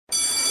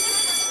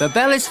The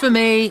bell is for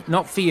me,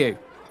 not for you.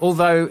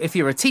 Although, if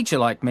you're a teacher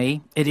like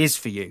me, it is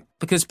for you.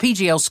 Because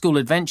PGL School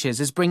Adventures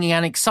is bringing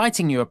an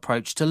exciting new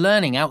approach to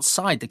learning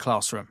outside the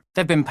classroom.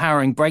 They've been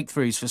powering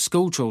breakthroughs for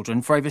school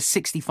children for over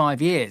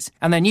 65 years.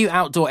 And their new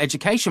outdoor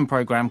education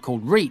programme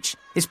called REACH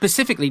is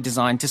specifically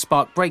designed to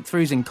spark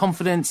breakthroughs in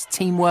confidence,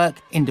 teamwork,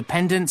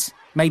 independence,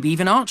 maybe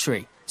even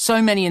archery.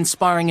 So many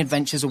inspiring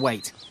adventures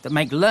await that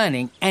make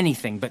learning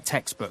anything but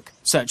textbook.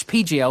 Search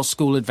PGL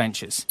School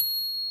Adventures.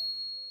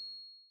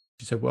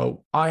 She said,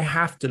 well, I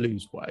have to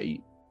lose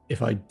weight.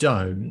 If I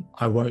don't,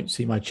 I won't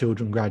see my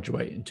children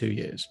graduate in 2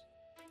 years.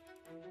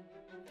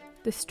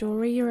 The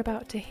story you're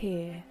about to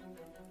hear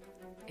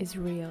is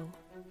real.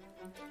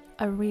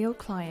 A real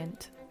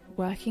client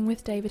working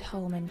with David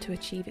Holman to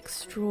achieve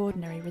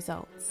extraordinary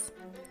results.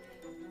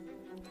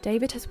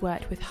 David has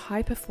worked with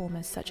high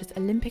performers such as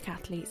Olympic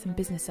athletes and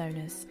business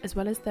owners, as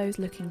well as those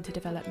looking to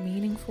develop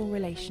meaningful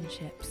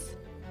relationships.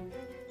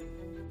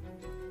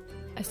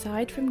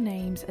 Aside from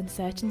names and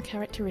certain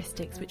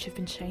characteristics which have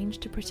been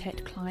changed to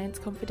protect clients'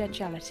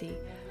 confidentiality,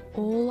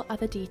 all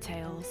other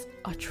details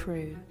are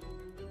true.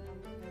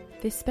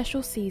 This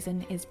special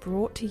season is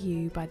brought to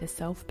you by the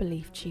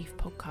Self-Belief Chief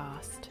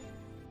podcast.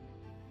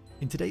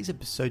 In today's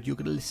episode, you're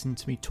going to listen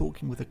to me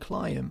talking with a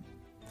client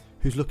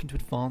who's looking to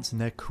advance in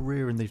their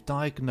career, and they've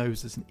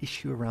diagnosed as an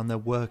issue around their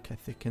work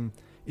ethic, and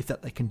if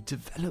that they can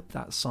develop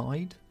that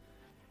side,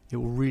 it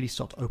will really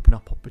start to open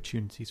up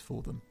opportunities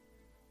for them.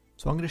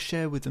 So I'm going to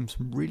share with them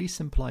some really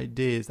simple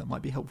ideas that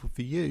might be helpful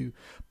for you,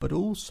 but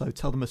also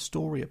tell them a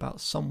story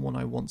about someone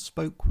I once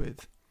spoke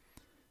with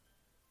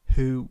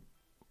who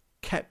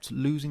kept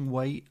losing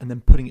weight and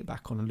then putting it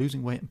back on, and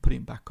losing weight and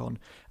putting it back on,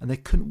 and they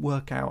couldn't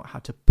work out how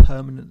to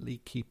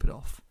permanently keep it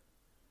off.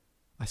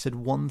 I said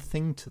one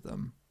thing to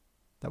them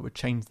that would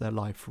change their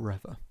life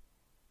forever.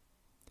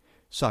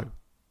 So,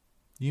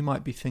 you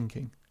might be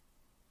thinking,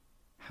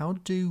 how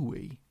do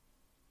we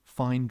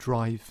find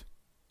drive?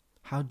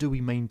 How do we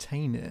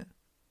maintain it?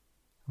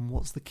 And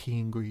what's the key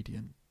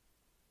ingredient?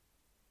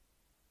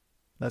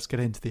 Let's get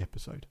into the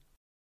episode.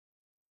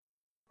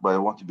 But I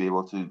want to be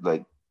able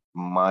to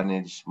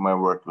manage my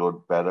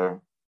workload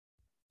better,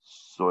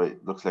 so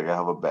it looks like I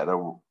have a better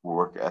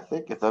work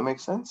ethic, if that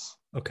makes sense.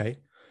 Okay.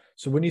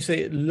 So when you say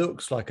it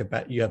looks like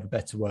you have a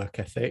better work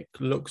ethic,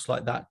 looks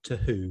like that to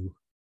who?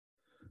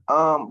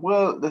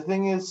 Well, the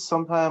thing is,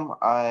 sometimes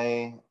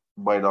I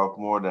bite off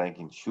more than I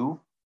can chew.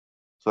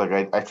 So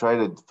I try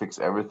to fix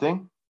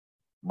everything,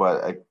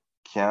 but I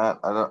can't.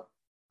 I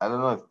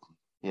don't know if,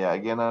 I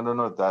don't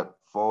know if that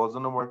falls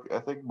on the work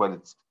ethic, but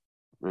it's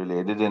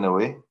related in a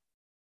way.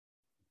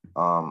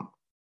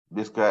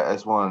 Basically, I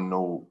just want to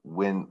know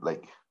when,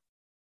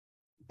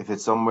 if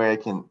it's somewhere I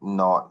can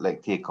not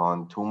take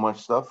on too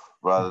much stuff,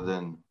 rather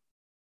than,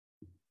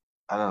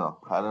 I don't know.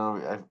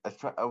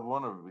 I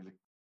want to really.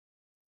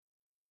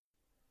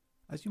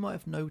 As you might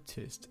have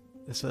noticed,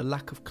 there's a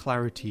lack of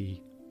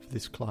clarity for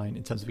this client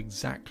in terms of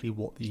exactly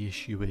what the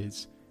issue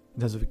is,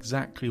 in terms of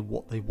exactly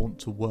what they want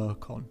to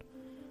work on.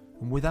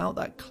 And without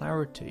that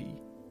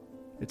clarity,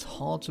 it's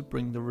hard to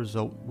bring the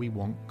result we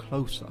want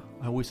closer.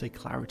 I always say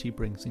clarity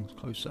brings things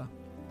closer.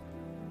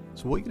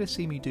 So what you're going to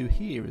see me do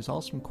here is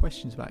ask some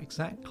questions about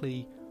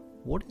exactly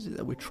what is it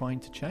that we're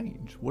trying to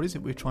change? What is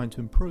it we're trying to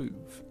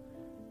improve?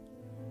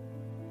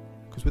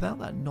 Because without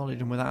that knowledge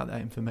and without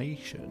that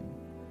information,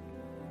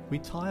 we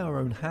tie our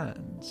own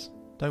hands,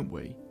 don't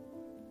we?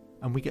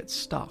 And we get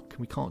stuck and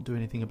we can't do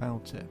anything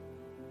about it.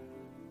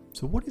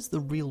 So what is the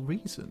real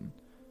reason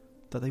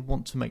that they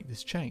want to make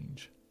this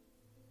change?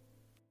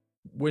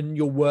 When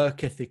your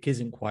work ethic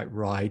isn't quite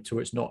right,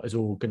 or it's not as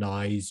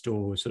organised,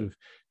 or sort of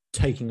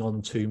taking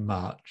on too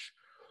much,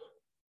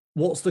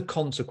 what's the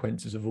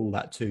consequences of all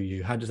that to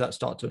you? How does that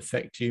start to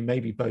affect you?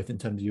 Maybe both in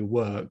terms of your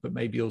work, but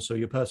maybe also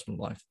your personal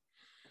life.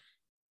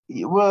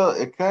 Well,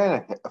 it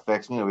kind of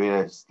affects me in a way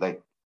that's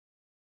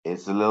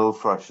it's a little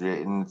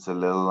frustrating. It's a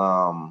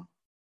little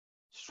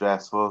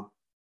stressful,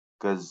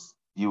 because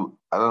I don't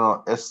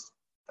know.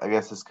 I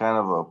guess it's kind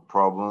of a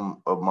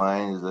problem of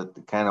mine, is that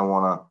I kind of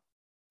want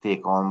to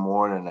take on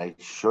more than I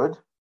should.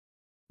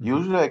 Mm-hmm.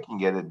 Usually I can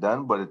get it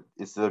done, but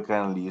it still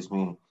kind of leaves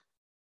me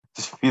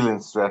just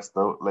feeling stressed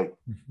out,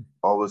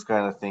 always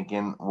kind of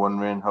thinking,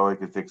 wondering how I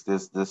could fix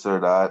this or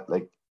that.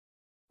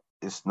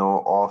 It's no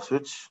off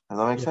switch. Does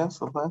that make sense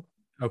sometimes?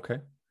 Okay.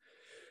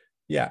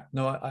 Yeah,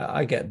 no,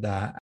 I get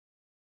that.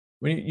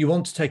 When you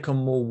want to take on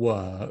more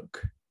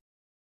work,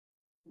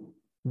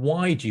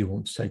 why do you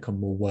want to take on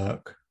more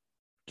work?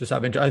 Just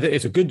have interest. I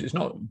think it's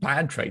not a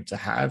bad trait to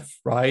have,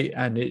 right?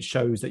 And it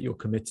shows that you're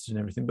committed and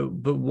everything.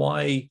 But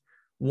why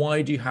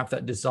do you have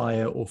that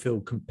desire or feel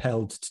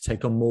compelled to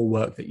take on more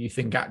work that you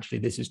think, actually,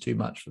 this is too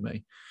much for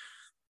me?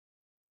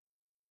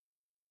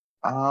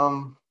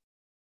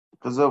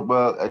 Because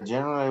I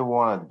generally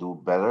want to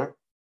do better,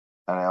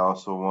 and I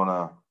also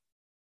want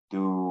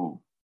to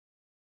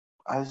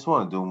I just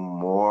want to do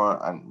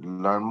more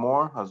and learn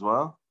more as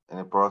well in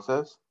the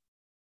process.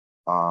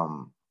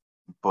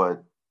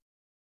 But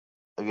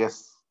I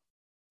guess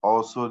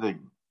also I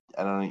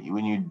don't know,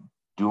 when you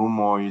do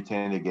more, you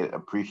tend to get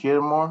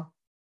appreciated more.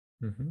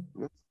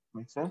 Mm-hmm.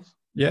 Makes sense.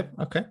 Yeah.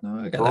 Okay. No,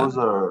 I get Those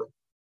that. are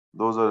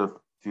the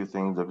few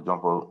things that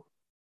jump out.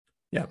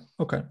 Yeah.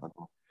 Okay.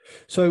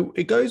 So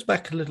it goes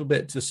back a little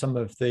bit to some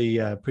of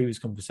the previous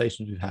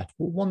conversations we've had.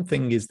 Well, one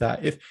thing is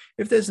that if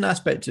there's an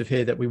aspect of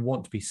here that we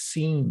want to be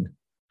seen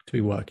to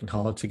be working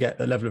hard to get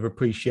a level of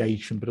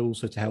appreciation, but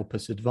also to help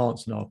us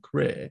advance in our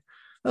career,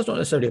 that's not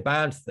necessarily a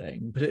bad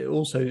thing. But it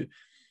also,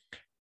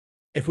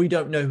 if we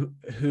don't know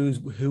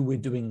who we're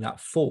doing that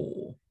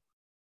for,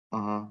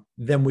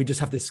 then we just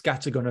have this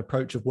scattergun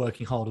approach of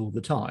working hard all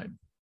the time.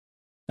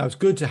 Now, it's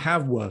good to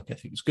have work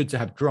ethic, it's good to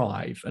have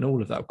drive and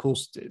all of that, of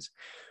course it is.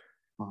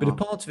 But a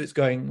part of it's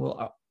going,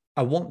 well,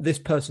 I want this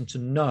person to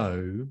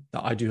know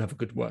that I do have a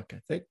good work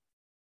ethic.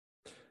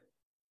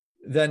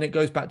 Then it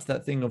goes back to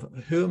that thing of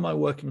who am I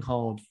working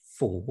hard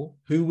for?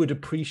 Who would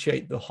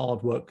appreciate the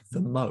hard work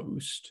the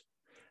most?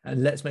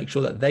 And let's make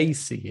sure that they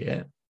see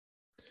it.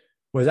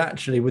 Whereas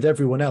actually with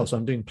everyone else,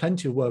 I'm doing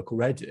plenty of work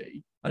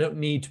already. I don't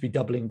need to be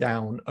doubling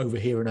down over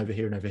here and over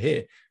here and over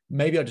here.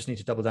 Maybe I just need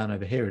to double down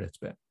over here a little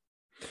bit.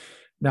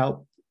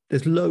 Now,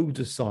 there's loads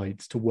of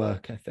sides to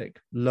work ethic,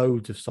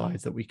 loads of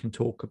sides that we can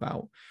talk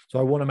about. So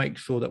I want to make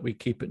sure that we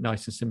keep it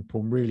nice and simple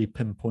and really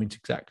pinpoint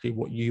exactly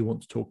what you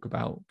want to talk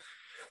about.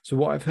 So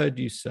what I've heard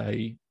you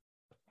say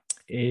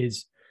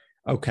is,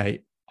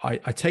 okay, I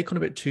take on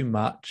a bit too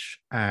much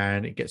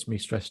and it gets me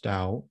stressed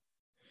out.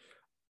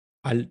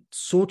 I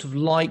sort of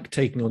like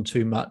taking on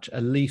too much,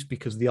 at least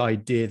because the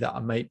idea that I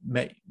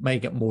may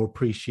get more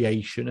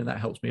appreciation and that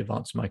helps me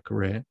advance my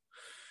career.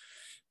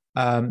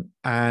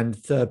 And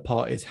third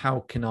part is how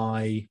can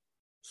I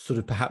sort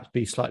of perhaps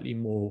be slightly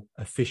more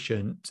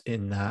efficient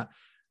in that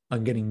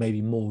I'm getting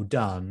maybe more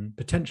done,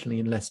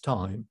 potentially in less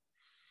time.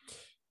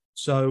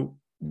 So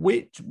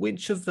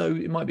which of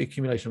those, it might be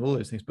accumulation of all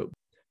those things, but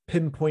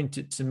pinpoint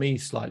it to me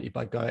slightly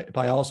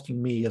by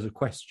asking me as a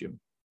question,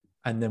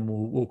 and then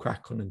we'll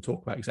crack on and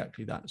talk about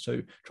exactly that.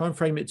 So try and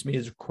frame it to me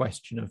as a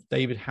question of,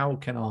 David, how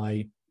can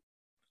I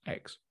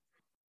X?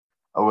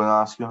 I will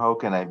ask you, how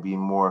can I be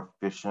more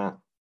efficient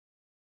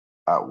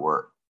at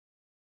work?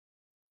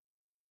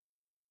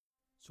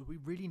 So we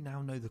really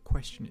now know the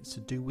question. It's to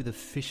do with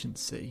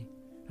efficiency.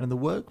 And in the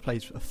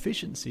workplace,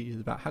 efficiency is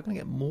about how can I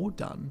get more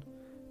done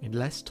in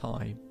less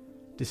time,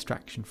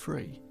 distraction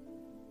free.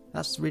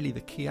 That's really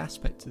the key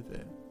aspect of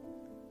it.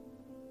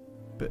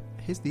 But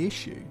here's the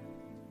issue.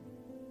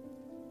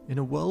 In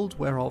a world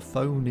where our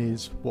phone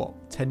is,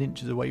 10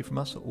 inches away from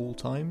us at all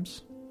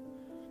times?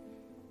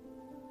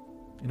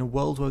 In a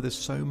world where there's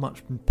so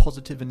much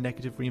positive and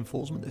negative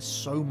reinforcement, there's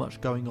so much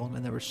going on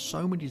and there are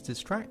so many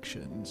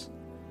distractions,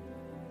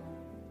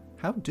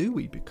 how do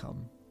we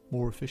become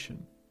more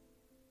efficient?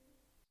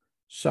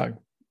 So,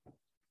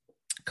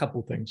 a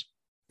couple things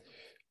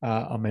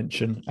I'll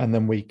mention, and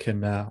then we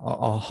can,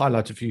 I'll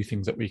highlight a few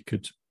things that we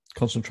could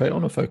concentrate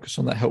on or focus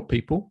on that help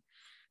people,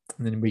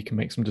 and then we can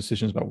make some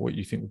decisions about what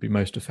you think would be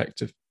most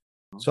effective.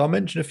 So I'll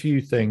mention a few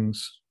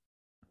things.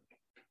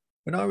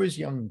 When I was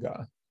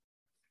younger,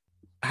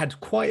 I had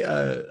quite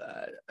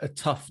a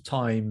tough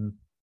time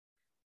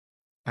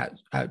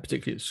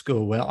particularly at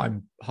school, where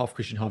I'm half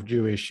Christian, half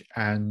Jewish,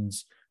 and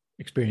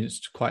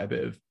experienced quite a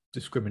bit of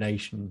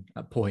discrimination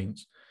at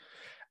points.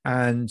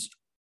 And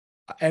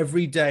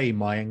every day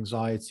my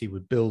anxiety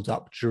would build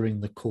up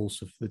during the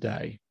course of the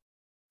day.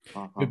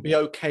 It would be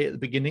okay at the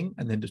beginning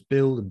and then just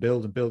build and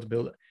build and build and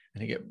build,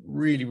 and it get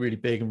really, really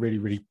big and really,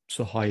 really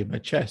so high in my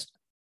chest.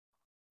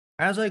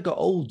 As I got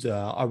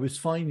older, I was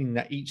finding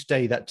that each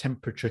day that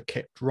temperature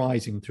kept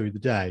rising through the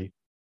day.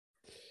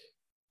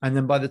 And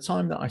then by the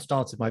time that I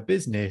started my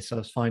business, I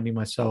was finding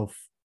myself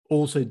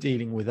also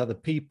dealing with other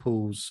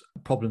people's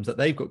problems that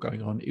they've got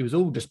going on. It was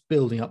all just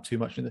building up too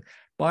much. And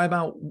by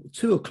about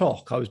 2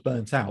 o'clock, I was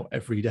burnt out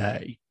every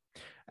day.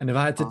 And if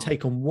I had to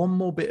take on one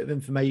more bit of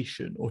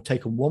information or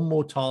take on one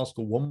more task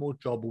or one more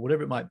job or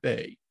whatever it might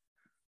be,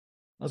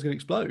 I was going to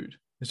explode.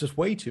 It's just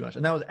way too much.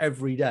 And that was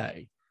every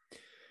day.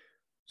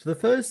 So the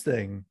first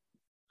thing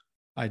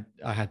I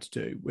had to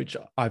do, which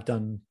I've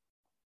done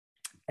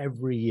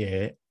every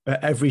year,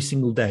 every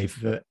single day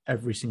for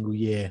every single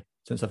year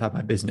since I've had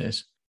my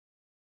business,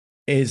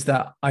 is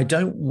that I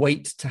don't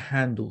wait to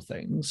handle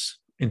things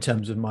in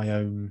terms of my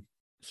own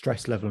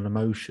stress level and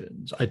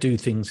emotions. I do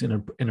things in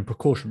a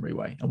precautionary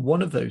way. And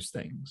one of those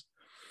things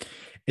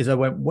is I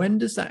went, when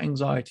does that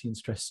anxiety and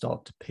stress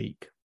start to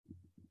peak?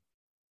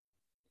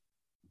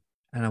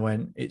 And I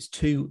went, it's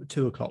 2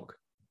 o'clock.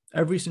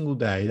 Every single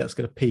day, that's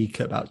going to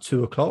peak at about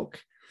 2 o'clock.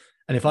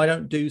 And if I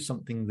don't do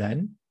something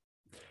then,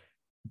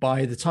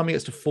 by the time it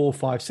gets to 4,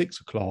 5,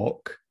 6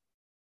 o'clock,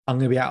 I'm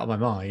going to be out of my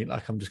mind.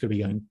 Like, I'm just going to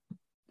be going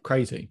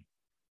crazy.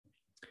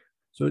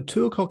 So at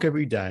 2 o'clock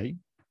every day,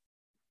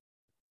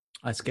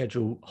 I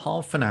schedule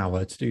half an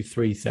hour to do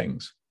 3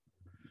 things,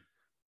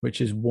 which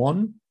is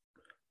 1,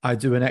 I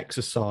do an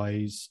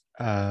exercise,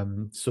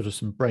 sort of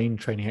some brain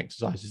training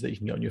exercises that you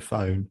can get on your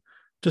phone.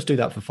 Just do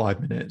that for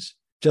 5 minutes,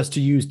 just to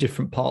use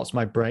different parts of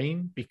my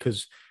brain,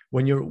 because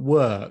when you're at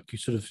work,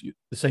 the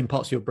same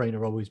parts of your brain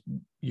are always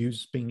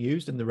being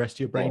used and the rest of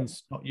your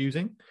brain's not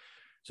using.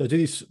 So I do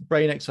this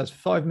brain exercise for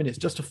 5 minutes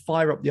just to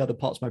fire up the other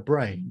parts of my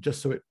brain,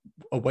 just so it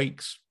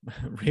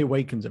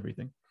reawakens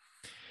everything.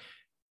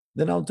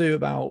 Then I'll do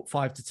about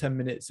 5 to 10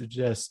 minutes of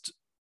just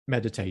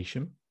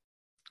meditation.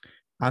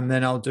 And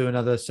then I'll do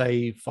another,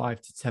 say,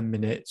 5 to 10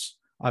 minutes.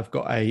 I've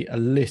got a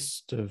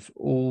list of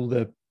all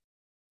the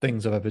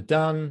things I've ever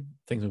done,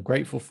 things I'm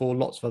grateful for,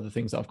 lots of other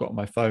things that I've got on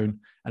my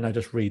phone, and I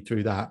just read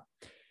through that.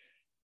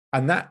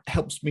 And that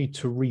helps me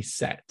to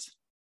reset.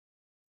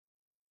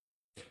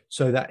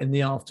 So that in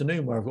the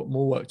afternoon, where I've got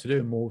more work to do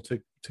and more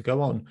to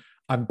go on,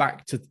 I'm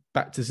back to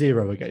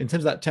zero again. In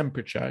terms of that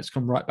temperature, it's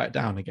come right back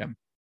down again.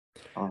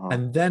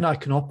 And then I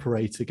can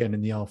operate again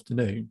in the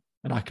afternoon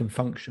and I can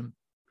function.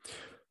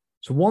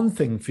 So one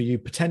thing for you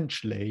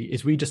potentially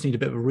is we just need a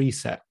bit of a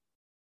reset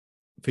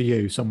for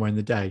you somewhere in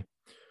the day.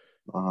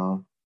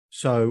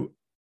 So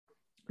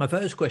my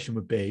first question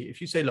would be, if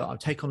you say, look, I'll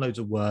take on loads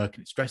of work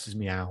and it stresses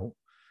me out,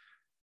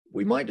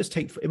 it might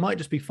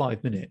just be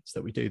 5 minutes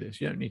that we do this.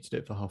 You don't need to do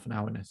it for half an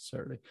hour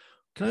necessarily.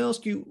 Can I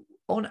ask you,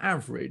 on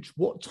average,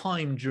 what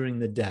time during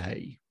the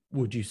day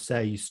would you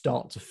say you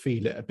start to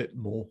feel it a bit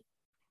more?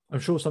 I'm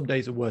sure some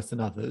days are worse than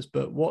others,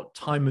 but what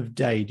time of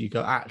day do you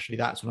go, actually,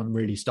 that's when I'm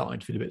really starting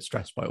to feel a bit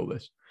stressed by all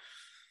this?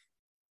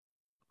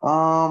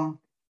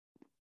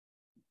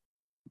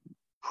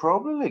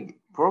 Probably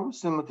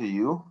similar to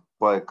you,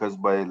 because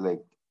by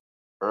like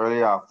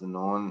early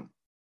afternoon,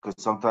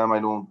 because sometimes I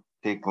don't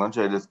take lunch,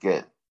 I just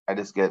get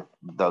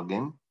dug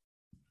in,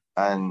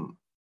 and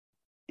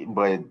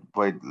by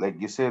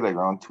like you say, like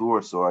around 2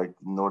 or so, I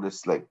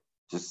notice like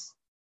just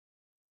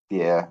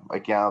I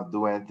can't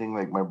do anything.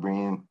 Like my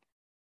brain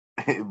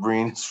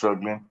is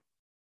struggling.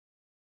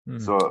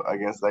 So I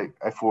guess like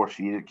I force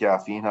feed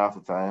caffeine half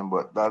the time,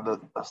 but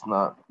that's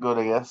not good,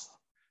 I guess.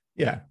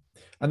 Yeah.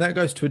 And that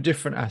goes to a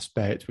different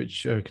aspect,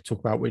 which I could talk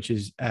about, which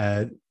is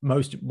one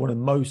of the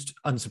most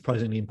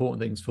unsurprisingly important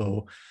things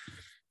for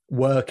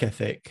work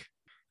ethic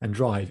and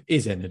drive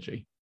is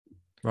energy,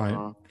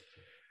 right?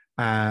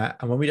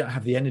 And when we don't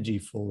have the energy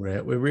for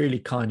it, we're really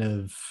kind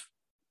of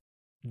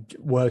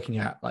working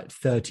at like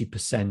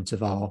 30%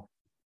 of our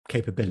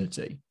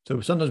capability.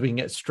 So sometimes we can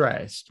get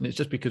stressed, and it's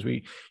just because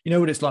you know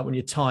what it's like when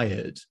you're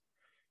tired.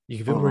 You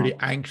can feel really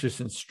anxious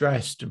and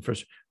stressed and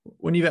frustrated.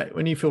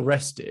 When you feel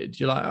rested,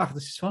 you're like,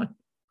 this is fine.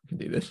 I can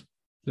do this.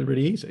 It's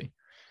really easy.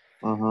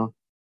 So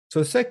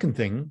the second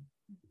thing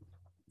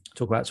to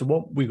talk about, so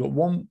what we got,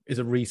 one is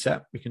a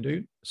reset we can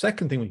do.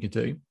 Second thing we can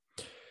do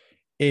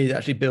is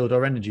actually build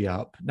our energy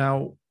up.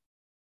 Now,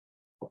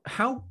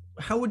 how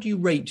would you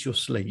rate your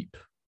sleep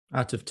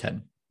out of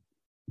 10?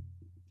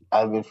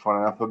 I've been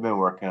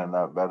working on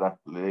that better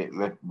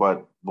lately,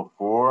 but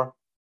before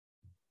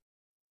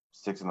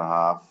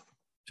 6.5.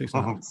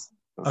 6.5.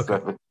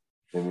 Okay.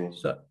 7,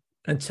 so,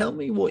 and tell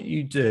me what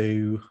you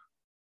do.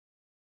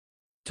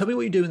 Tell me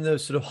what you do in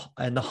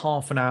the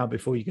half an hour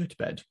before you go to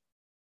bed.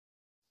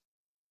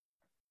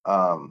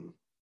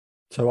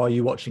 So are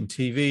you watching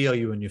TV? Are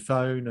you on your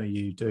phone? Are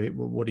you doing,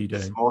 what are you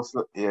doing? Most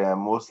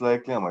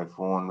likely on my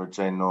phone, which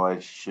I know I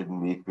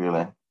shouldn't be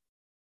feeling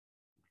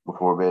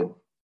before bed.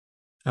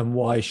 And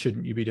why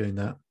shouldn't you be doing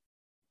that?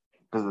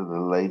 Because of the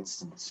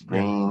lights and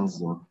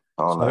screens and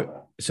all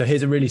that. So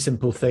here's a really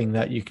simple thing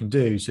that you can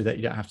do so that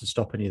you don't have to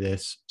stop any of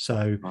this.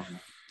 So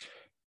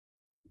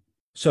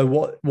So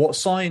what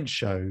science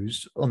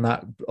shows on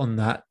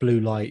that blue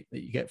light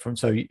that you get from,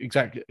 so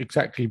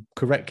exactly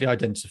correctly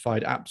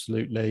identified,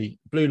 absolutely.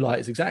 Blue light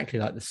is exactly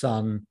like the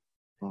sun.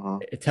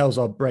 It tells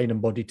our brain and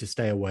body to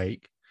stay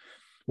awake.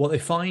 What they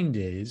find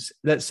is,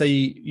 let's say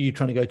you're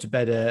trying to go to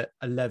bed at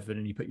 11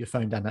 and you put your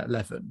phone down at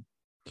 11.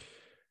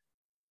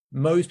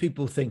 Most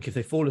people think if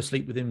they fall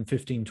asleep within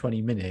 15,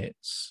 20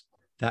 minutes,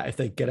 that if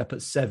they get up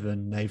at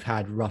 7, they've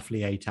had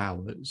roughly 8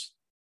 hours.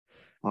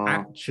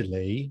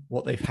 Actually,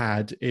 what they've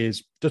had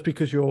is, just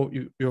because you're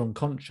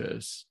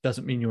unconscious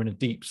doesn't mean you're in a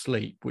deep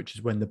sleep, which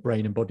is when the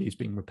brain and body is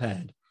being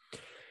repaired.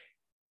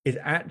 It's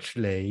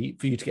actually,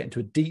 for you to get into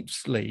a deep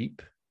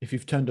sleep, if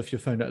you've turned off your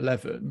phone at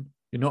 11,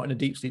 you're not in a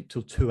deep sleep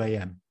till 2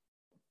 a.m.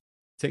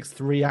 It takes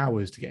 3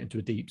 hours to get into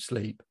a deep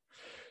sleep.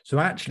 So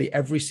actually,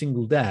 every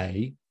single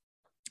day,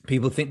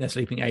 people think they're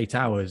sleeping 8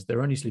 hours.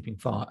 They're only sleeping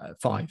 5.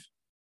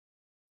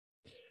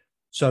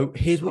 So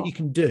here's what you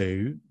can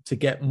do to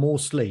get more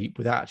sleep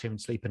without actually having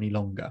to sleep any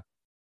longer,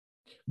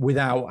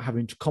 without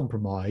having to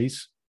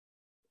compromise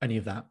any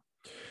of that.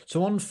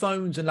 So on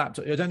phones and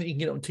laptops, I don't think you can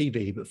get it on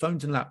TV, but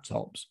phones and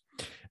laptops,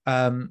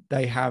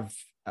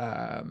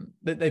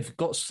 they've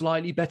got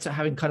slightly better,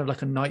 having kind of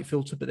like a night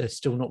filter, but they're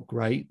still not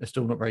great. They're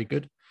still not very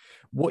good.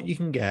 What you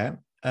can get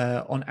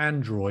on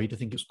Android, I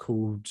think it's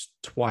called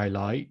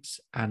Twilight,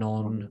 and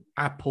on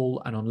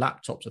Apple and on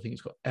laptops, I think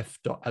it's got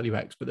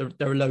f.lux, but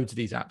there are loads of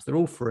these apps. They're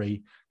all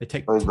free. They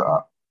take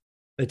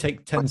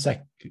 10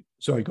 seconds.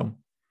 Sorry, go on.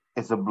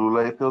 It's a blue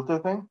light filter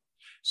thing?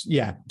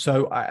 Yeah.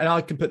 So, and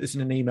I can put this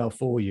in an email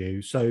for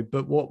you. So,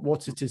 but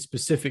what it is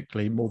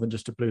specifically, more than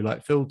just a blue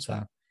light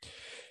filter.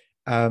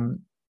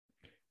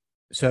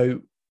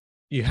 So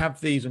you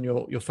have these on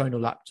your phone or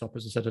laptop.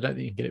 As I said, I don't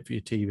think you can get it for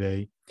your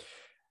TV.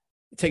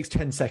 It takes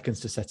 10 seconds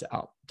to set it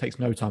up. It takes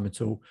no time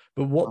at all.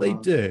 But what they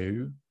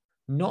do,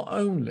 not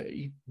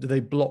only do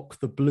they block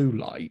the blue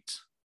light,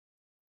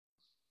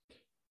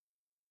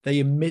 they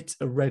emit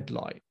a red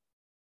light.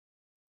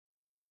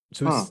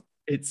 So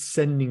it's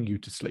sending you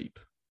to sleep.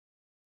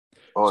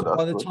 Oh, So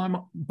that's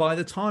by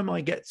the time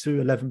I get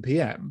to 11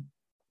 p.m.,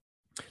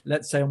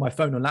 let's say on my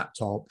phone or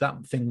laptop,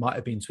 that thing might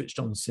have been switched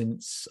on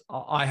since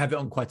I have it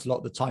on quite a lot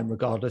of the time,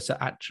 regardless,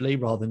 actually,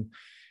 rather than,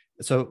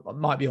 so it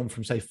might be on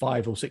from say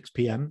 5 or 6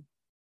 p.m.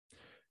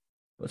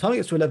 By the time it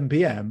gets to 11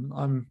 p.m.,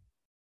 I'm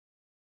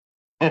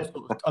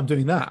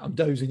doing that. I'm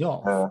dozing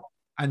off.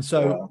 And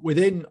so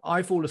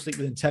I fall asleep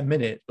within 10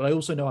 minutes, but I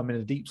also know I'm in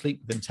a deep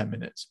sleep within 10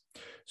 minutes.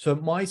 So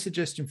my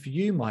suggestion for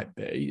you might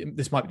be,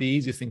 this might be the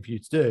easiest thing for you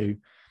to do,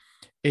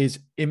 is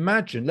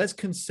imagine, let's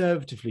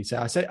conservatively say,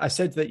 I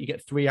said that you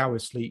get 3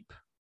 hours sleep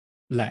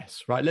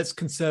less, right? Let's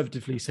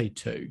conservatively say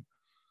 2.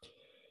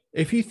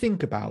 If you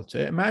think about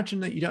it, imagine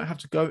that you don't have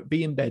to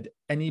be in bed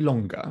any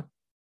longer.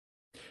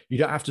 You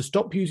don't have to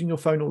stop using your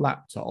phone or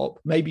laptop,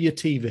 maybe your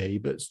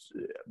TV, but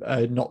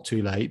not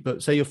too late.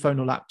 But say your phone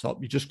or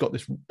laptop, you just got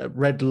this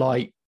red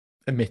light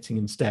emitting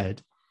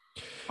instead.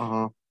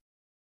 You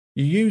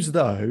use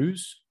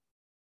those.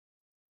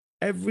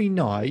 Every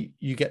night,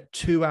 you get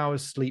 2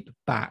 hours sleep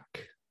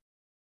back.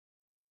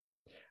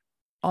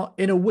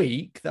 In a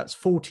week, that's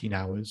 14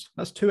 hours.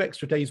 That's 2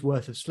 extra days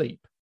worth of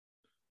sleep.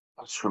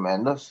 That's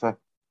tremendous.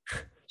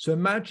 So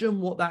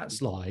imagine what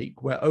that's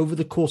like, where over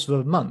the course of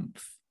a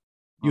month,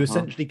 you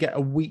essentially get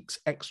a week's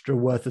extra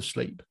worth of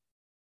sleep.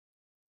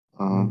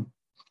 Yeah,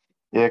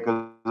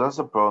 because that's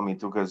a problem me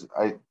too, because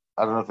I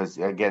don't know if it's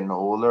getting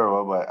older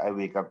or what, but I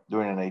wake up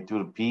during the night too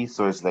to pee,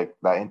 so it's like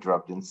that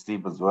interrupting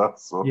sleep as well.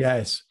 So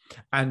yes,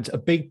 and a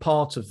big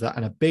part of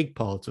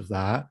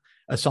that,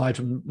 aside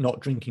from not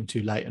drinking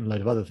too late and a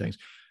load of other things,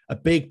 a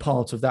big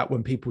part of that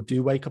when people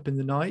do wake up in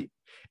the night,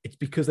 it's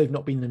because they've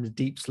not been in a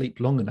deep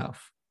sleep long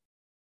enough.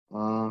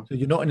 So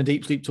you're not in a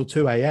deep sleep till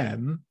 2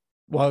 a.m.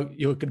 Well,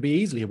 you're going to be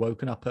easily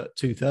woken up at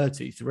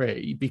 2:30,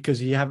 3,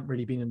 because you haven't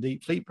really been in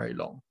deep sleep very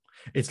long.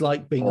 It's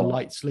like being a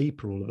light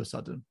sleeper all of a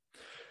sudden.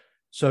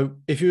 So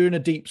if you're in a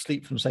deep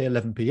sleep from, say,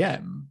 11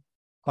 p.m.,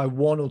 by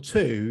 1 or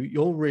 2,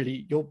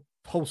 your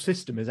whole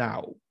system is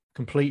out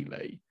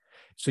completely.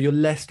 So you're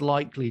less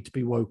likely to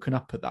be woken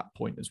up at that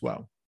point as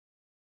well.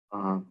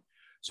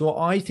 So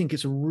I think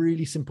it's a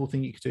really simple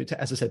thing you could do.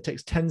 As I said, it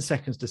takes 10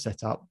 seconds to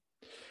set up.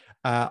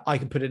 I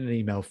can put it in an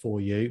email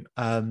for you.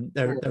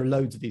 There are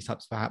loads of these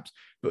types of apps,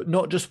 but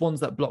not just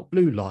ones that block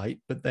blue light,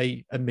 but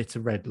they emit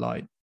a red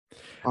light.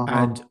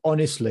 And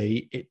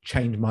honestly, it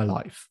changed my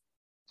life.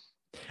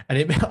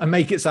 And I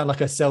make it sound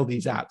like I sell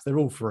these apps. They're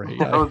all free.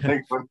 I'm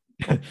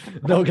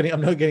not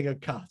getting a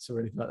cut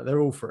or anything like that. They're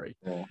all free.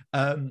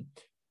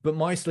 But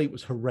my sleep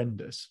was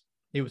horrendous.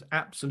 It was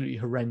absolutely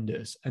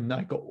horrendous.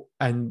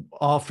 And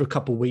after a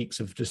couple of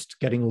weeks of just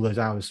getting all those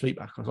hours sleep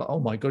back, I was like,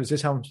 oh my God, is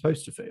this how I'm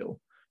supposed to feel?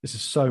 This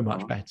is so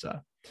much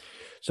better.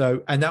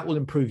 So, and that will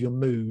improve your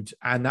mood,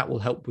 and that will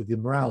help with the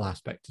morale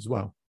aspect as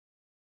well.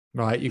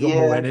 Right? You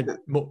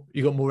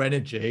got more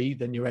energy,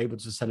 then you're able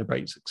to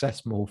celebrate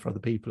success more for other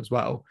people as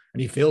well,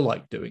 and you feel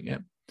like doing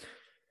it.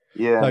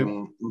 Yeah, so, I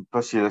mean,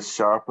 plus you're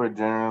sharper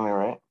generally,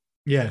 right?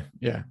 Yeah.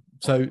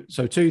 So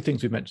 2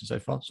 things we've mentioned so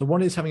far. So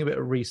 1 is having a bit of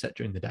a reset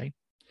during the day.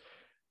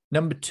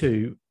 Number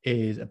 2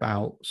 is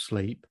about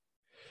sleep.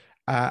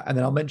 And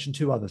then I'll mention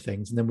 2 other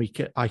things, and then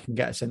I can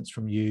get a sense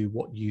from you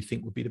what you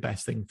think would be the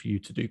best thing for you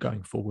to do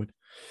going forward.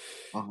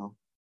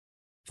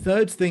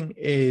 Third thing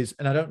is,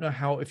 and I don't know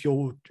how if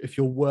your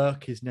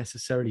work is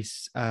necessarily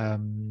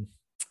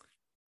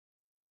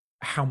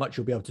how much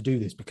you'll be able to do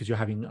this because you're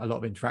having a lot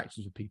of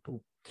interactions with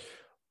people.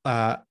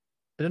 I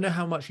don't know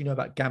how much you know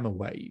about gamma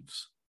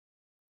waves,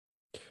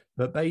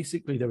 but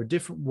basically there are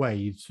different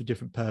waves for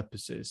different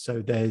purposes.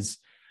 So there's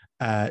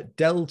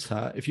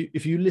delta.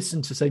 If you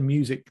listen to, say,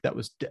 music that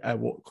was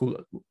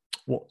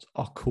what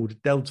are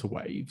called delta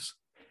waves,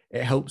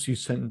 it helps you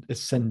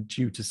send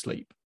you to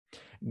sleep.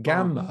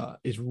 Gamma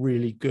is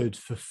really good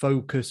for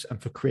focus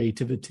and for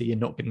creativity and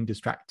not getting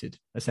distracted,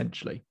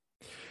 essentially.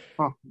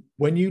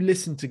 When you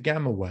listen to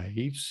gamma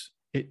waves,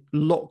 it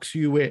locks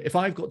you in. If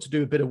I've got to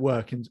do a bit of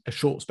work in a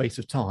short space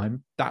of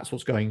time, that's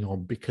what's going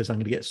on, because I'm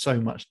going to get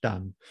so much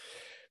done.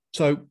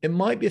 So it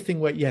might be a thing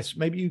where, yes,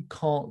 maybe you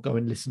can't go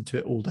and listen to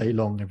it all day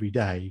long every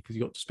day because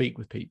you've got to speak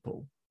with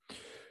people.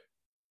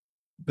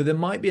 But there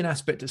might be an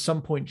aspect at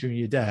some point during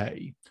your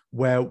day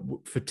where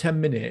for 10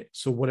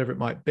 minutes or whatever it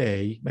might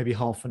be, maybe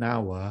half an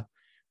hour,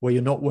 where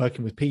you're not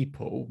working with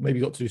people, maybe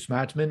you've got to do some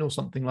admin or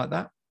something like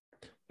that.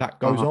 That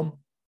goes on.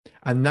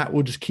 And that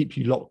will just keep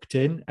you locked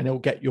in, and it'll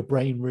get your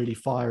brain really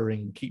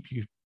firing and keep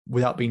you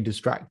without being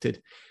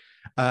distracted.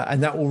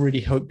 And that will really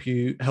help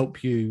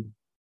you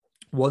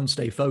one,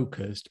 stay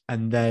focused,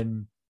 and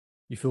then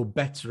you feel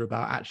better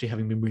about actually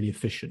having been really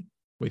efficient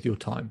with your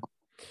time.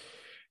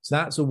 So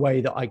that's a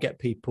way that I get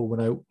people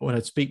when I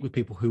speak with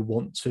people who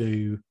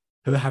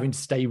are having to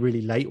stay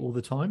really late all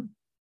the time.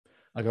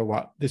 I go,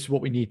 right, this is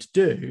what we need to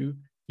do.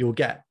 You'll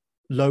get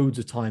loads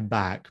of time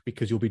back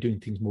because you'll be doing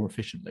things more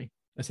efficiently,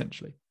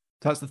 essentially.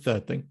 So that's the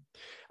third thing.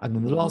 And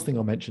then the last thing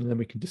I'll mention, and then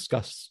we can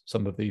discuss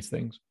some of these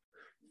things.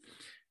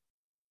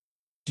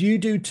 Do you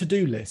do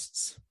to-do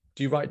lists?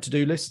 Do you write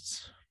to-do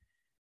lists?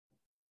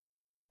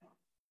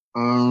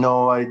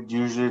 No, I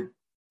usually,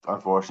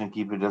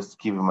 unfortunately,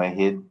 keep in my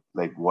head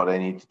like what I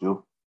need to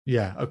do.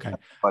 Yeah, okay.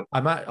 But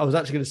I was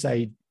actually going to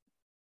say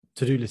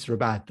to-do lists are a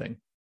bad thing.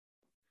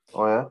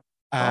 oh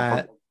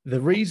yeah. The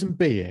reason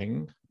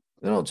being,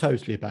 they're not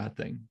totally a bad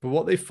thing, but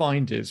what they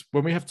find is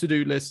when we have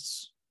to-do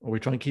lists, or we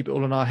try and keep it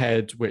all in our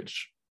head,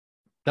 which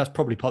that's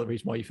probably part of the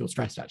reason why you feel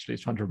stressed, actually,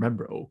 is trying to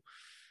remember it all.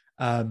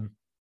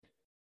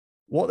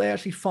 What they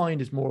actually find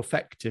is more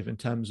effective in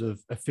terms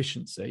of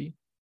efficiency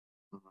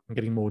and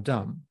getting more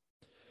done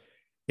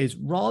is,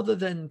 rather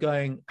than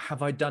going,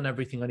 have I done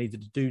everything I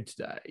needed to do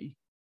today?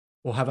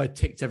 Or have I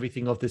ticked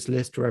everything off this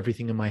list or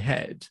everything in my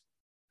head?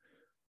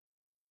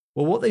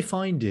 Well, what they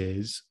find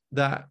is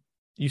that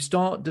you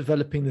start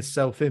developing this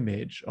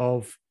self-image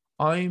of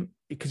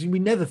because we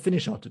never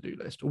finish our to-do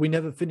list, or we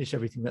never finish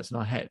everything that's in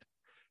our head.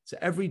 So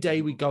every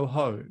day we go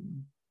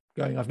home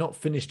going, I've not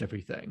finished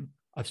everything.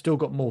 I've still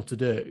got more to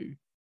do.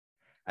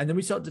 And then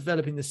we start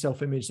developing this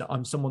self-image that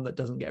I'm someone that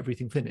doesn't get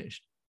everything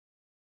finished.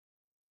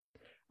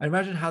 And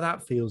imagine how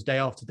that feels day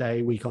after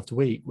day, week after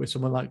week, with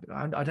someone like,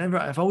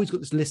 I've always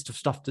got this list of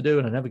stuff to do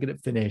and I never get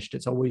it finished.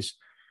 It's always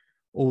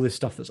all this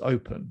stuff that's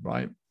open,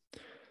 right?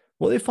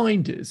 What they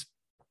find is,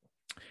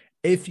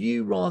 if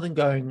you, rather than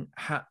going,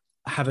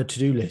 have a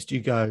to-do list,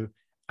 you go,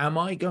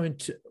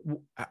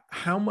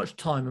 how much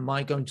time am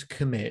I going to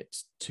commit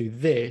to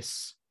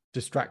this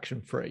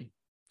distraction free?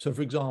 So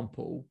for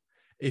example,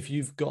 if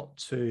you've got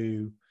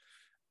to,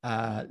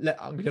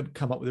 I'm going to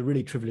come up with a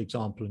really trivial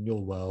example in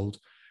your world.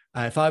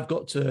 If I've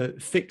got to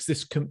fix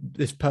this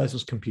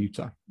person's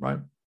computer, right?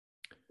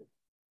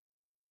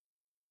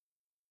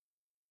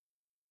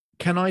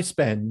 Can I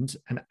spend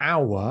an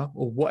hour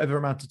or whatever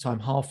amount of time,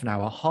 half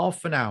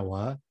an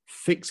hour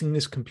fixing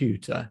this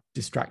computer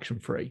distraction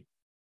free?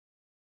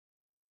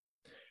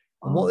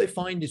 And what they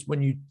find is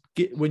when you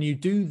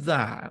do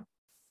that,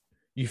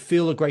 you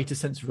feel a greater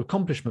sense of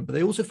accomplishment, but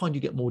they also find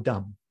you get more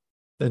done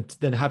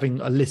than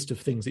having a list of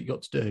things that you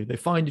got to do. They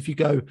find if you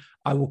go,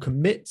 I will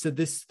commit to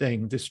this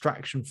thing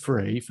distraction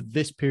free for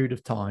this period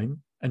of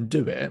time and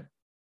do it,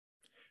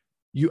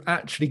 you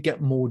actually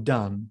get more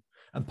done.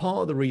 And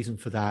part of the reason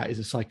for that is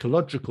a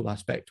psychological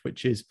aspect,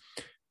 which is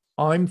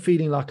I'm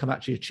feeling like I'm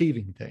actually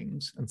achieving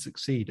things and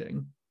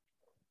succeeding.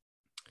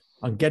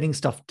 I'm getting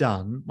stuff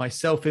done. My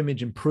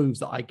self-image improves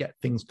that I get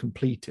things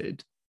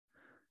completed.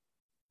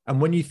 And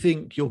when you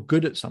think you're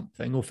good at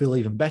something or feel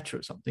even better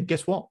at something,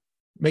 guess what?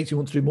 It makes you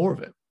want to do more of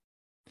it.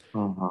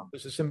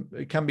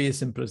 It can be as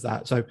simple as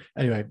that. So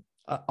anyway,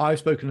 I've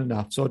spoken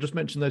enough. So I'll just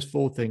mention those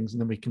 4 things and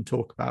then we can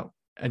talk about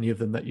any of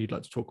them that you'd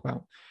like to talk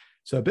about.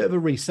 So a bit of a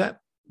reset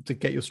to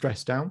get your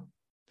stress down.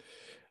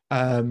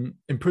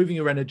 Improving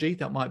your energy.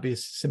 That might be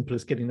as simple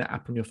as getting that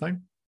app on your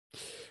phone.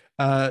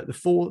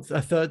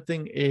 The third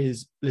thing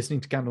is listening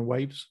to gamma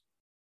waves.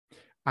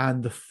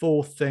 And the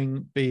fourth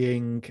thing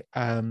being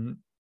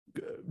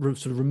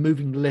sort of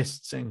removing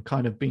lists and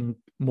kind of being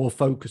more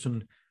focused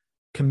on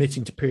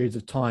committing to periods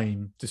of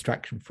time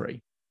distraction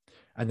free.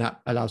 And that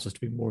allows us to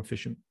be more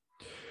efficient.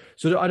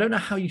 So I don't know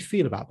how you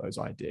feel about those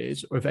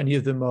ideas or if any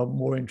of them are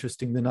more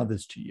interesting than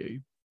others to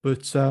you.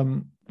 But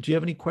do you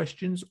have any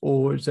questions,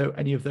 or is there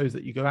any of those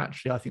that you go,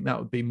 actually, I think that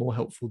would be more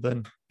helpful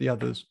than the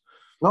others?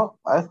 No,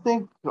 I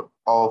think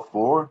all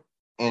 4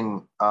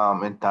 in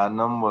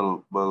tandem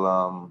will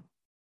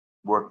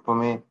work for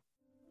me.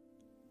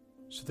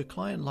 So the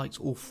client likes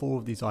all 4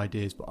 of these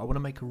ideas, but I want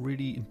to make a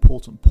really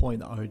important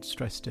point that I would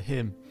stress to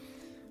him.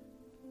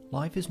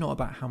 Life is not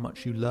about how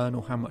much you learn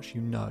or how much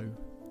you know.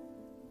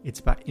 It's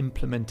about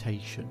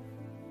implementation.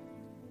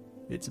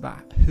 It's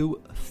about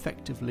who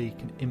effectively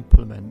can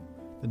implement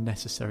the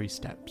necessary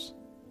steps.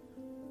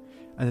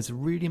 And there's a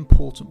really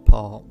important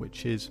part,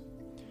 which is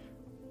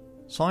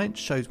science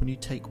shows when you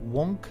take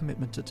one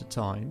commitment at a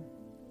time,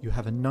 you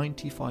have a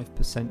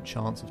 95%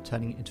 chance of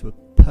turning it into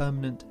a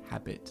permanent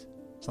habit,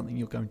 something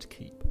you're going to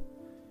keep.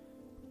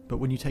 But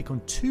when you take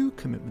on 2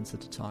 commitments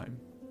at a time,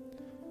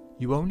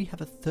 you only have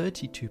a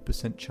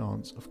 32%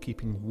 chance of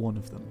keeping one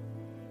of them.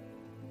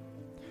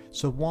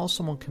 So while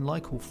someone can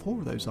like all 4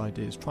 of those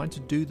ideas, trying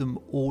to do them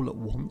all at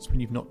once when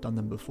you've not done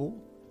them before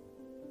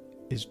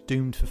is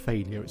doomed for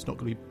failure. It's not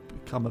going to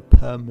become a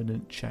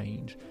permanent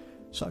change.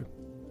 So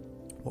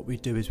what we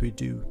do is we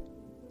do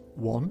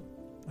one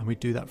and we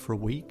do that for a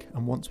week.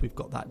 And once we've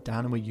got that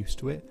down and we're used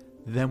to it,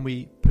 then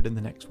we put in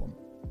the next one.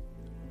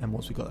 And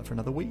once we've got that for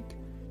another week,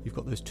 you've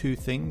got those 2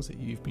 things that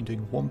you've been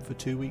doing, one for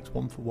 2 weeks,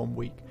 one for 1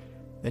 week.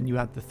 Then you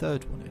add the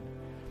third one in.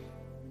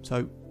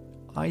 So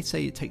I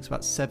say it takes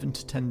about 7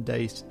 to 10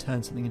 days to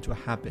turn something into a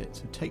habit.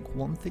 So take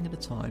one thing at a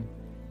time,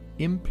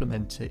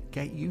 implement it,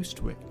 get used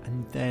to it,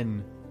 and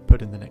then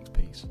put in the next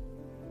piece.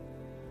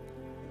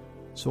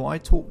 So I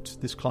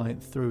talked this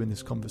client through in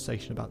this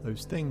conversation about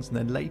those things, and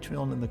then later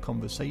on in the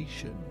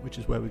conversation, which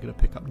is where we're going to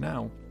pick up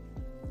now,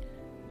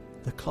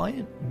 the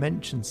client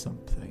mentioned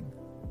something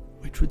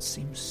which would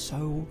seem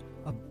so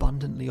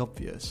abundantly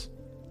obvious,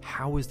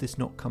 how has this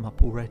not come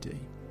up already?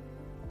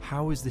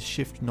 How has this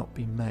shift not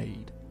been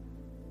made?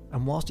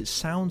 And whilst it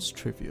sounds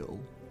trivial,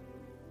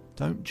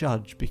 don't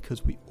judge,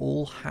 because we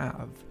all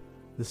have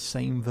the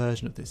same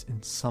version of this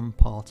in some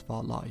part of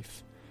our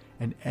life,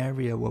 an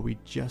area where we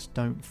just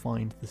don't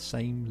find the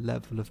same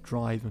level of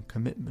drive and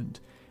commitment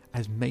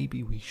as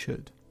maybe we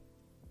should.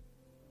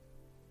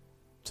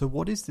 So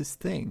what is this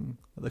thing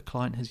that the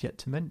client has yet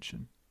to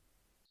mention?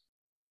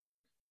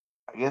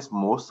 I guess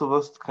most of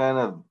us kind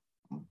of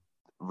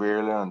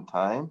rarely on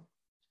time,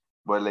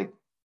 but like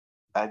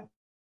I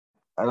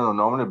don't know.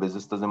 Normally,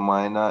 business doesn't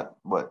mind that,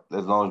 but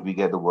as long as we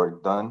get the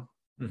work done.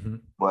 Mm-hmm.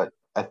 But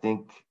I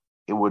think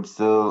it would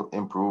still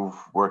improve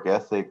work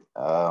ethic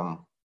by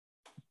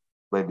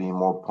being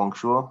more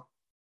punctual.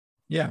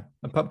 Yeah,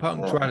 and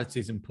punctuality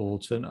is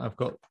important. I've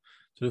got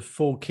sort of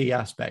 4 key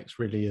aspects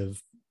really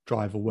of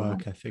drive or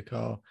work ethic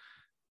are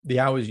the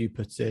hours you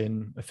put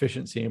in,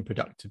 efficiency and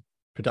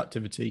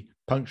productivity,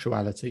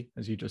 punctuality,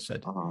 as you just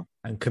said,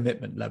 and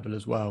commitment level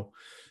as well.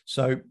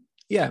 So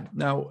yeah,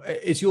 now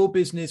is your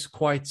business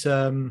quite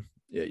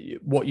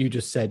what you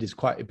just said is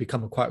quite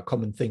become quite a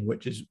common thing,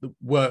 which is the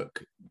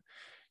work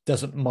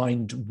doesn't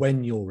mind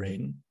when you're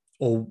in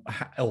or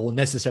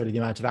necessarily the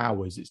amount of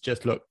hours. It's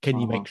just, look, can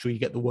you make sure you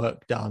get the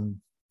work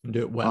done and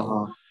do it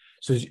well?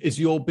 So is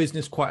your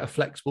business quite a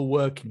flexible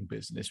working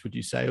business, would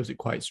you say, or is it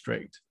quite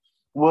strict?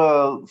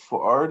 Well,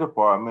 for our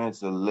department,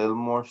 it's a little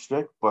more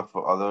strict, but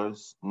for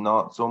others,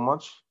 not so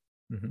much,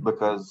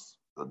 because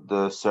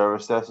the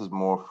service desk is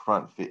more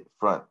front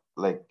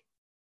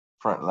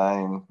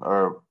line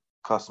or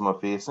customer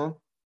facing.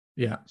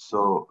 Yeah.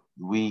 So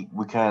we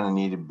kind of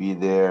need to be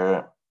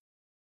there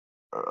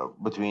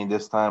between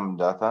this time and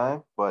that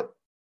time, but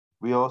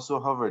we also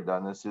have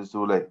redundancies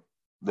to like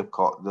the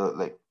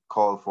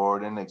call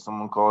forwarding. Like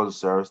someone calls the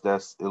service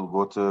desk, it'll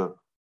go to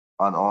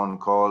an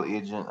on-call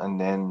agent, and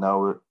then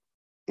now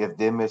if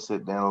they miss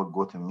it, then it'll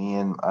go to me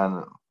and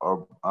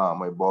or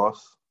my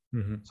boss.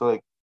 So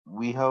like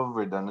we have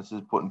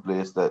redundancies put in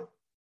place that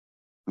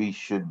we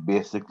should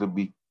basically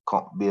be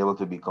able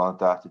to be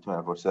contacted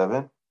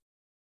 24/7.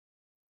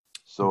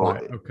 So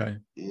okay,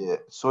 yeah,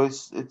 so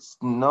it's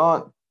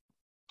not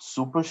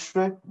super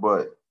strict,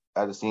 but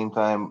at the same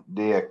time,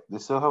 they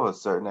still have a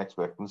certain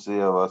expectancy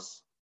of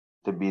us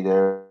to be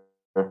there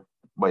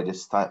by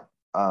this time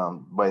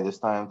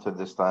to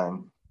this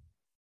time.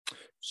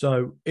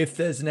 So if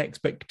there's an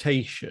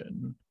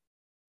expectation,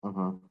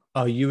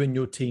 are you and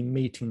your team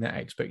meeting that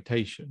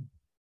expectation?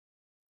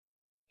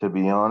 To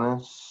be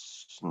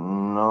honest,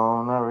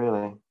 no, not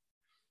really.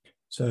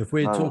 So if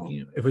we're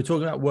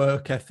talking about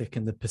work ethic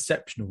and the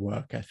perception of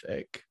work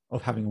ethic,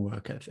 of having a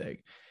work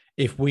ethic,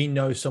 if we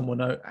know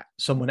someone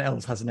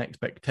else has an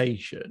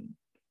expectation,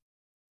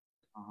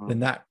 then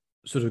that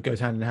sort of goes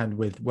hand in hand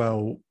with,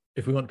 well,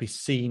 if we want to be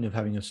seen of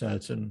having a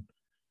certain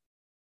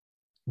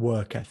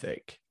work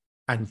ethic,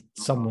 and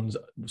someone,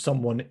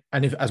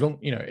 and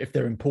if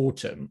they're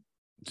important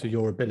to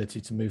your ability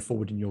to move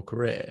forward in your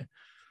career,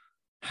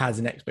 has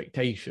an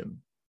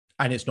expectation,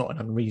 and it's not an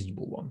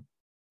unreasonable one.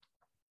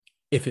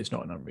 If it's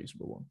not an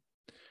unreasonable one,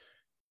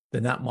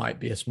 then that might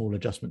be a small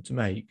adjustment to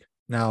make.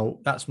 Now,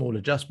 that small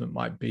adjustment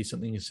might be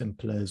something as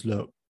simple as,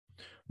 look,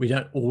 we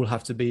don't all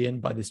have to be in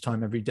by this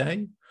time every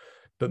day,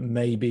 but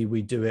maybe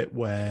we do it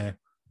where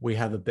we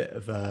have a bit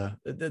of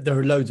there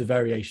are loads of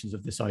variations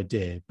of this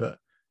idea, but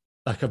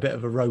like a bit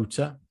of a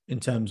rota in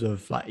terms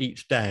of like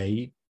each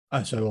day.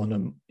 So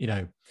on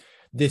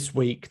this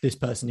week, this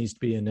person needs to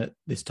be in at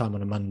this time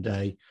on a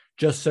Monday,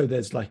 just so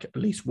there's like at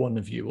least one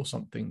of you or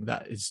something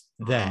that is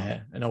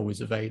there and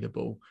always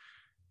available,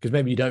 because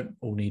maybe you don't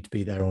all need to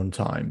be there on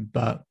time,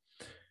 but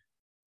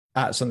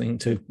that's something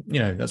to,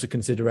 that's a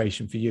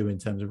consideration for you in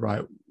terms of,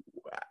 right,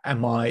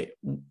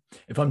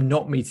 if I'm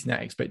not meeting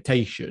that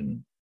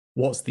expectation,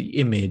 what's the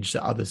image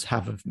that others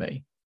have of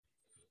me?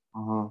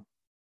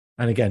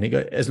 And again,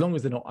 as long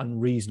as they're not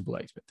unreasonable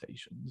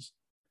expectations,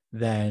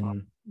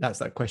 then that's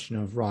that question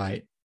of,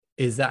 right,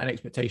 is that an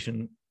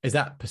expectation? Is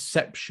that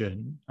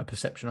perception a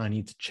perception I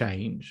need to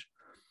change?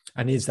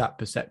 And is that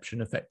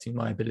perception affecting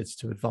my ability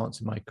to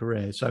advance in my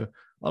career? So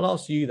I'll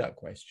ask you that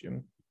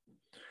question.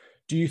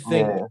 Do you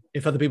think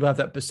if other people have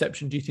that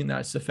perception, do you think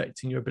that's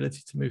affecting your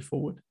ability to move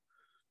forward?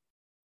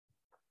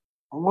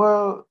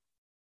 Well,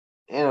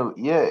 in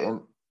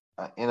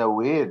a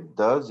way it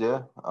does,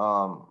 yeah.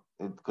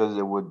 Because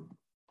it would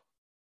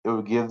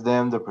give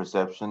them the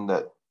perception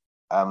that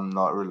I'm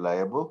not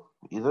reliable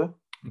either.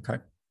 Okay.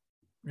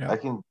 Yeah. I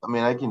can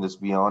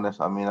just be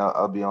honest.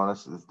 I'll be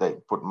honest. It's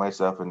like putting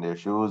myself in their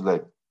shoes.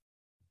 Like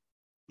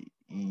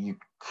you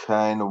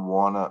kind of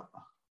wanna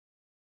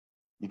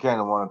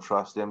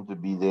trust them to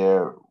be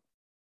there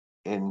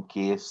in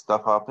case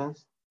stuff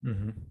happens.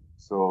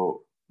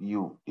 So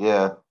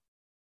it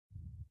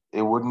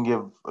wouldn't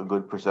give a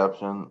good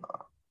perception.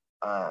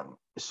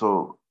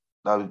 So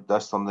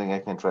that's something I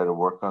can try to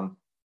work on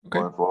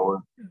going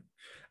forward.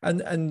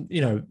 And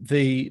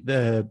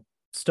the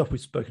stuff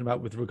we've spoken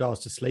about with regards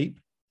to sleep,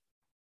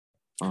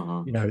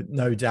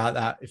 no doubt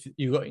that if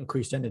you've got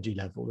increased energy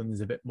level, then there's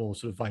a bit more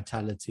sort of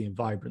vitality and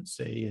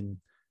vibrancy, and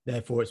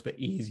Therefore, it's a bit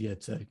easier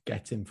to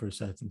get in for a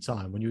certain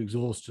time. When you're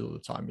exhausted all the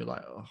time, you're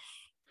like, oh,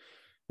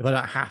 if I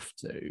don't have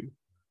to,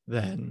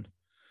 then.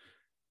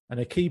 And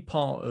a key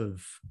part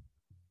of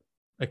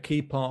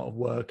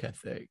work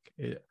ethic.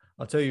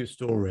 I'll tell you a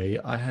story.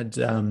 I had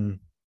a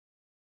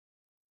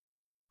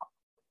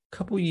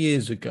couple of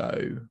years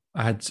ago,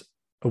 I had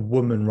a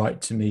woman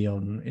write to me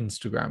on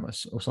Instagram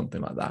or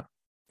something like that.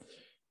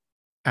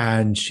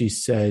 And she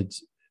said,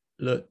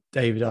 look,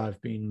 David, I've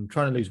been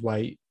trying to lose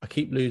weight. I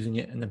keep losing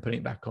it and then putting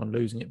it back on,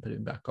 losing it, putting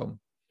it back on.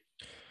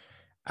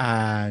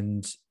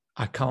 And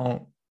I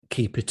can't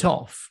keep it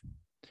off.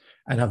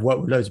 And I've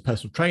worked with loads of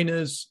personal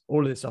trainers,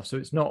 all of this stuff. So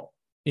it's not,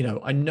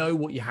 I know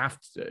what you have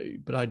to do,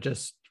 but I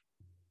just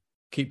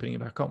keep putting it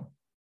back on.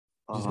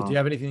 She said, do you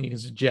have anything you can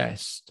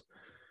suggest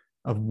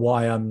of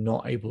why I'm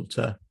not able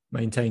to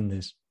maintain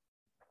this?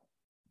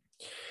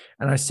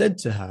 And I said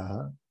to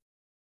her,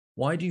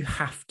 why do you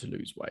have to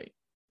lose weight?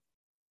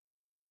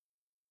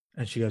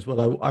 And she goes,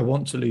 well, I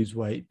want to lose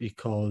weight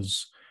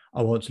because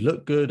I want to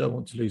look good. I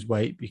want to lose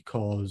weight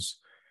because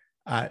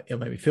it'll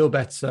make me feel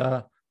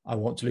better. I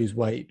want to lose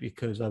weight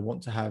because I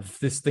want to have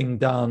this thing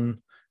done.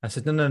 I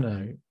said,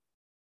 no.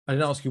 I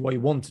didn't ask you why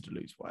you wanted to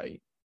lose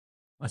weight.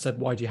 I said,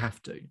 why do you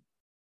have to?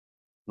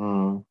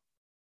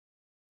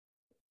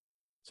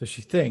 So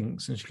she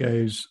thinks and she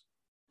goes,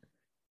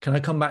 can I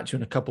come back to you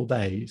in a couple of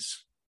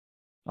days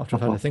after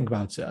I've had to think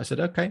about it? I said,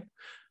 okay.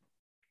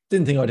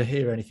 Didn't think I'd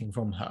hear anything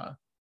from her.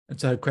 And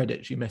to her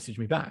credit, she messaged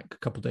me back a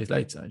couple of days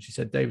later. And she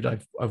said, David,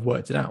 I've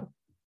worked it out.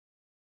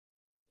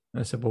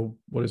 And I said, well,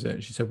 what is it?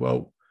 And she said,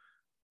 well,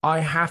 I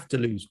have to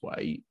lose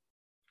weight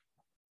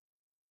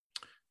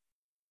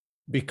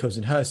because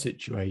in her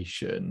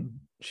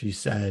situation, she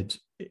said,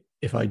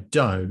 if I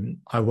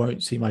don't, I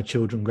won't see my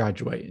children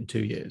graduate in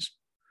 2 years.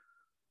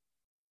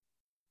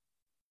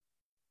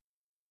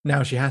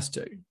 Now she has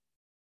to.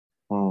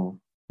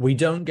 We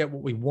don't get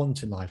what we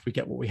want in life. We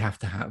get what we have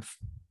to have.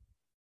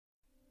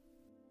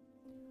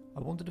 I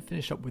wanted to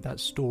finish up with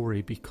that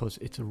story because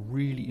it's a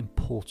really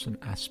important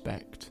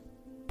aspect,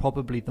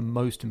 probably the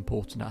most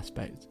important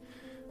aspect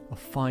of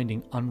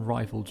finding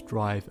unrivaled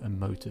drive and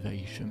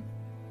motivation.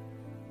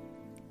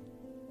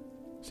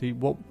 See,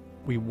 what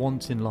we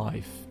want in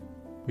life,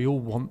 we all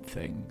want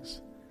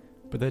things,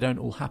 but they don't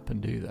all happen,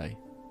 do they?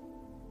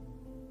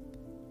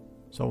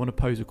 So I want to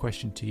pose a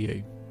question to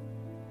you.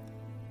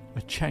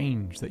 A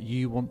change that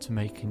you want to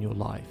make in your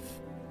life.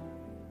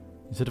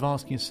 Instead of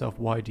asking yourself,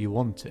 why do you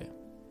want it?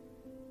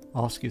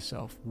 Ask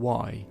yourself,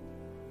 why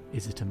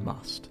is it a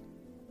must?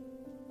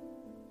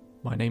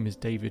 My name is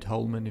David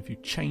Holman. If you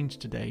change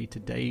today,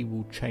 today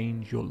will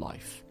change your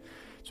life.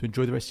 So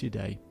enjoy the rest of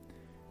your day,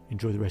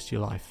 enjoy the rest of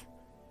your life,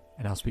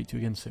 and I'll speak to you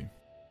again soon.